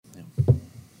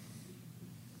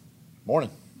Morning.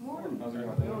 How's it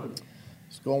going?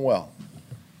 It's going well.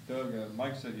 Doug,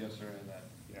 Mike said yesterday that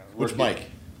Which Mike?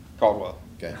 Caldwell.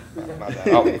 Okay. Not that.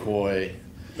 Oh, Coy.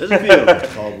 There's a few.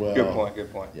 Caldwell.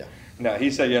 Good point. Yeah. No, he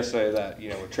said yesterday that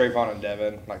with Trayvon and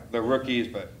Devin, like they're rookies,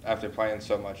 but after playing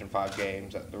so much in 5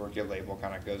 games, that the rookie label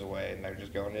kind of goes away, and they're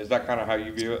just going. Is that kind of how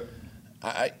you view it?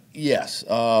 Yes.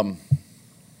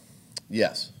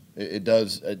 Yes. It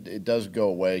does. It does go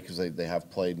away because they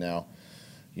have played now,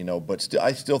 But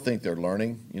I still think they're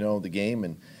learning, the game,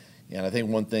 and I think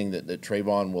one thing that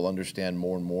Trayvon will understand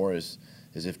more and more is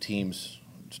if teams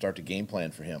start to game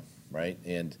plan for him, right?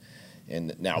 And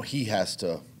now he has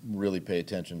to really pay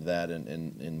attention to that,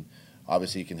 and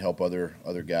obviously he can help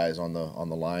other guys on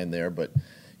the line there. But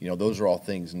those are all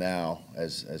things now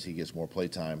as he gets more play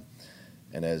time,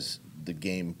 and as the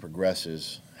game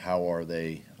progresses, how are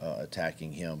they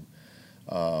attacking him?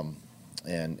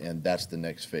 And that's the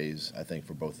next phase, I think,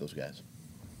 for both those guys.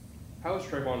 How does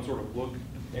Trayvon sort of look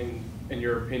in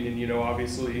your opinion?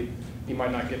 Obviously he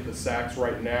might not get the sacks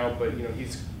right now, but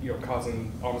he's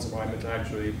causing offensive linemen to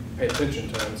actually pay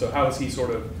attention to him. So how has he sort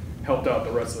of helped out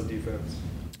the rest of the defense?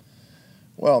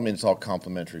 Well, I mean, it's all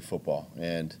complementary football,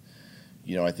 and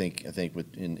I think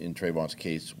in Trayvon's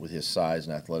case with his size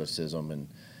and athleticism, and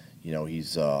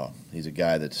he's a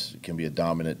guy that can be a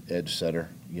dominant edge setter,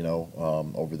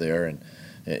 over there, and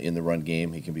in the run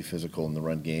game he can be physical in the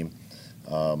run game.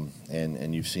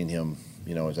 And you've seen him,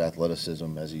 his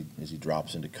athleticism as he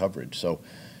drops into coverage. So,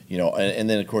 and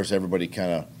then of course everybody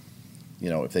kind of,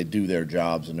 if they do their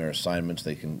jobs and their assignments,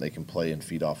 they can play and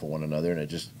feed off of one another, and it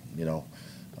just,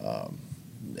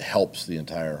 helps the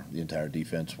entire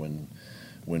defense when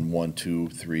 1, 2,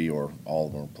 3, or all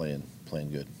of them are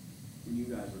playing good. When you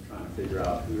guys were trying to figure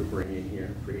out who to bring in here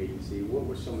in free agency, what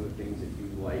were some of the things that you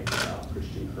liked about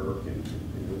Christian Kirk and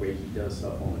the way he does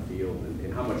stuff on the field,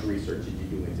 and how much research did you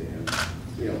do into him,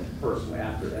 personally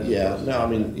after that? Yeah, no, I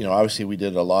mean, obviously we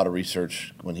did a lot of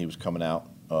research when he was coming out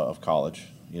of college.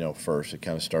 First it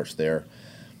kind of starts there.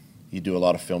 You do a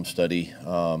lot of film study.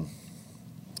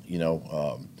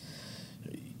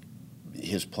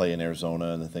 His play in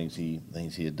Arizona and the things he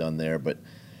had done there, but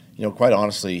quite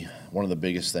honestly, one of the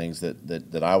biggest things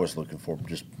that I was looking for,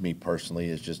 just me personally,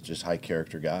 is just high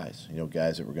character guys.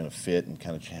 Guys that were going to fit and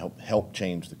kind of help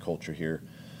change the culture here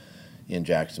in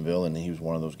Jacksonville, and he was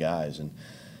one of those guys. And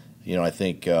I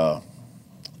think to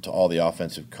all the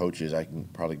offensive coaches, I can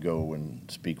probably go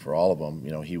and speak for all of them.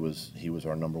 He was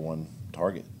our number one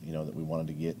target. That we wanted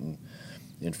to get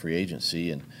in free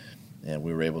agency, and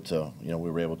we were able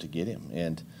to get him.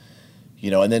 And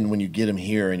and then when you get him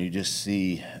here and you just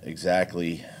see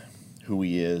exactly who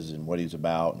he is and what he's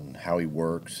about and how he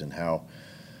works and how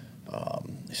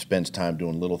he spends time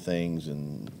doing little things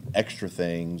and extra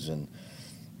things and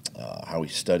how he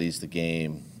studies the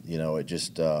game, it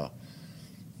just I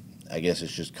guess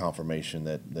it's just confirmation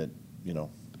that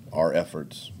our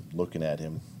efforts looking at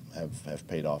him have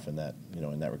paid off in that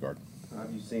in that regard. How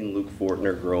have you seen Luke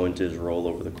Fortner grow into his role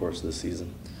over the course of the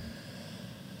season?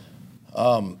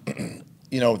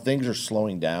 Things are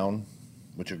slowing down,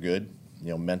 which are good.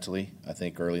 Mentally, I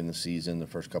think early in the season, the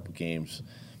first couple games,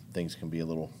 things can be a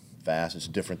little fast. It's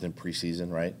different than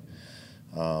preseason, right?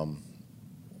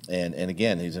 And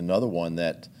again, he's another one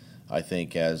that I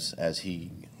think as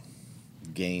he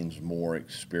gains more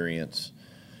experience,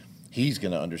 he's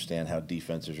going to understand how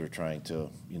defenses are trying to,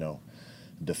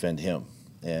 defend him,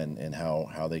 and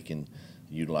how they can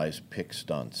utilize pick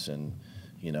stunts and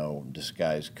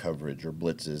disguise coverage or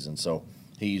blitzes. And so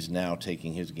he's now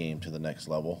taking his game to the next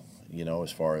level,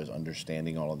 as far as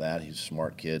understanding all of that. He's a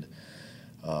smart kid.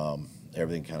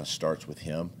 Everything kind of starts with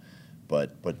him,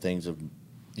 but things have,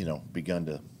 begun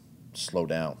to slow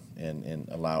down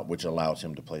which allows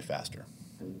him to play faster.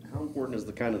 And how important is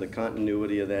the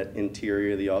continuity of that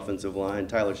interior of the offensive line?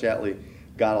 Tyler Shatley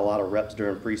got a lot of reps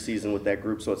during preseason with that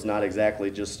group, so it's not exactly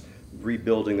just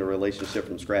rebuilding the relationship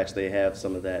from scratch. They have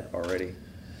some of that already.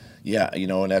 Yeah,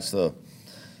 and that's the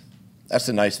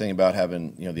nice thing about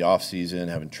having the off season,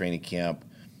 having training camp,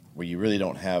 where you really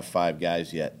don't have 5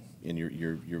 guys yet, and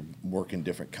you're working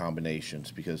different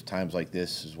combinations, because times like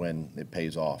this is when it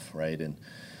pays off, right? And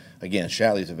again,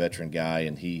 Shatley's a veteran guy,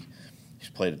 and he's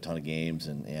played a ton of games,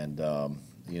 and it's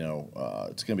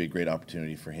going to be a great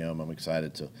opportunity for him. I'm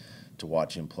excited to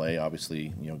watch him play. Obviously,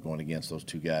 going against those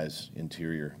 2 guys,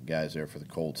 interior guys there for the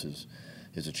Colts is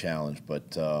a challenge,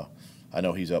 but I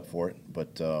know he's up for it.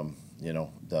 But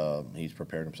he's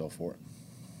prepared himself for it.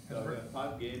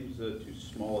 5 games, too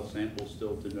small a sample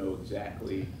still to know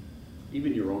exactly,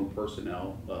 even your own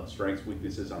personnel, strengths,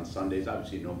 weaknesses on Sundays.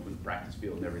 Obviously, you know from the practice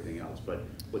field and everything else, but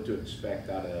what to expect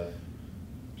out of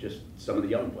just some of the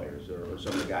young players or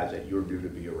some of the guys that you're due to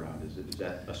be around? Is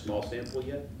that a small sample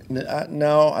yet?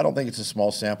 No, I don't think it's a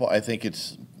small sample. I think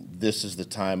this is the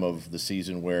time of the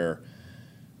season where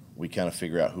we kind of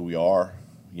figure out who we are,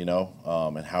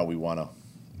 and how we want to,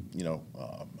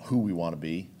 who we want to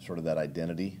be, sort of that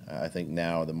identity. I think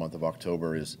now the month of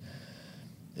October is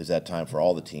that time for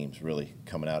all the teams really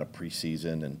coming out of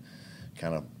preseason and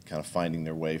kind of finding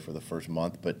their way for the first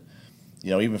month. But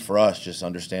even for us, just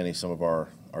understanding some of our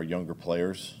younger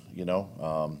players,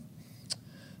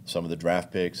 some of the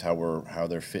draft picks, how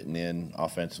they're fitting in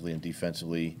offensively and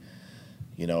defensively.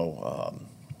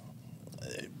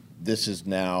 This is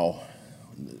now,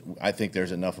 I think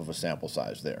there's enough of a sample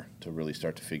size there to really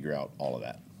start to figure out all of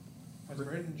that. Has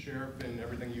Brandon Sheriff been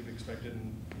everything you've expected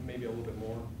and maybe a little bit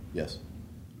more? Yes.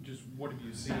 Just what have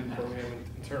you seen from him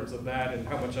in terms of that, and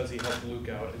how much has he helped Luke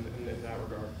out in that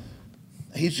regard?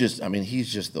 He's just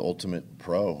the ultimate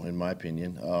pro, in my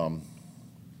opinion.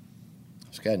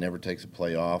 This guy never takes a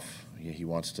play off. He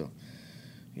wants to,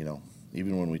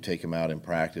 even when we take him out in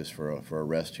practice for a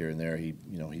rest here and there, he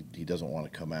doesn't want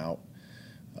to come out.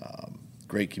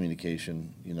 Great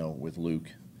communication, with Luke,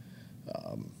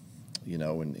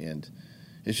 and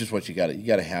it's just what you got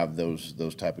to have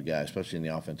those type of guys, especially in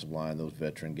the offensive line, those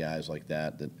veteran guys like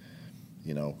that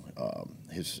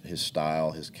his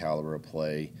style, his caliber of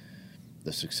play,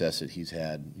 the success that he's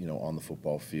had, on the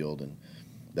football field, and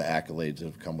the accolades that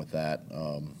have come with that,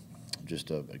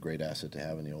 just a great asset to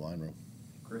have in the O-line room.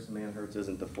 Chris Manhertz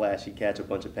isn't the flashy catch a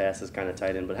bunch of passes kind of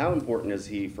tight end, but how important is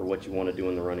he for what you want to do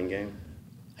in the running game?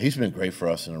 He's been great for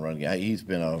us in the running game. He's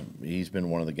been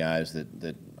one of the guys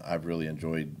that I've really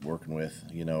enjoyed working with.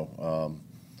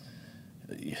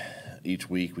 Each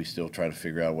week we still try to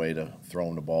figure out a way to throw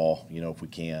him the ball, if we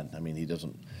can. I mean, he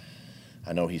doesn't.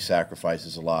 I know he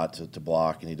sacrifices a lot to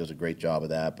block, and he does a great job of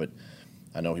that. But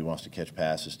I know he wants to catch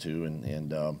passes too,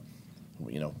 and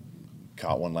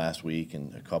caught one last week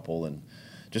and a couple, and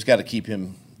just got to keep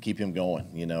him going,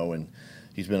 And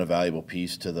he's been a valuable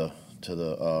piece to the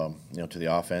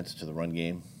offense, to the run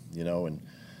game, and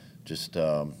just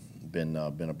been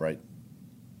a bright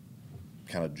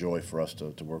kind of joy for us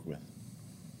to work with.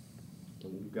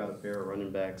 You've got a pair of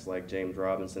running backs like James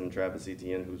Robinson and Travis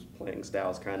Etienne, whose playing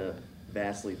styles kind of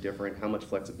vastly different. How much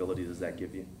flexibility does that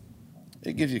give you?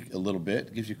 It gives you a little bit.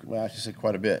 It gives you, I should say,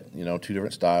 quite a bit. Two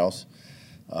different styles,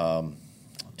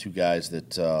 two guys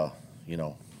that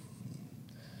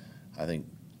I think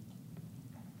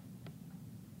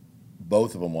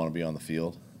both of them want to be on the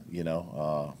field,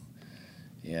 and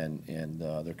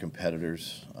they're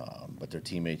competitors, but they're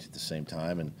teammates at the same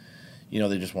time, and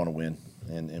they just want to win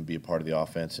and be a part of the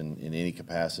offense in any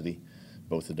capacity.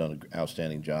 Both have done an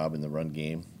outstanding job in the run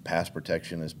game. Pass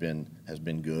protection has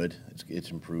been good.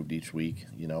 It's improved each week,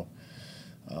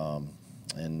 and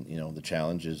the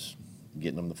challenge is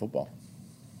getting them the football.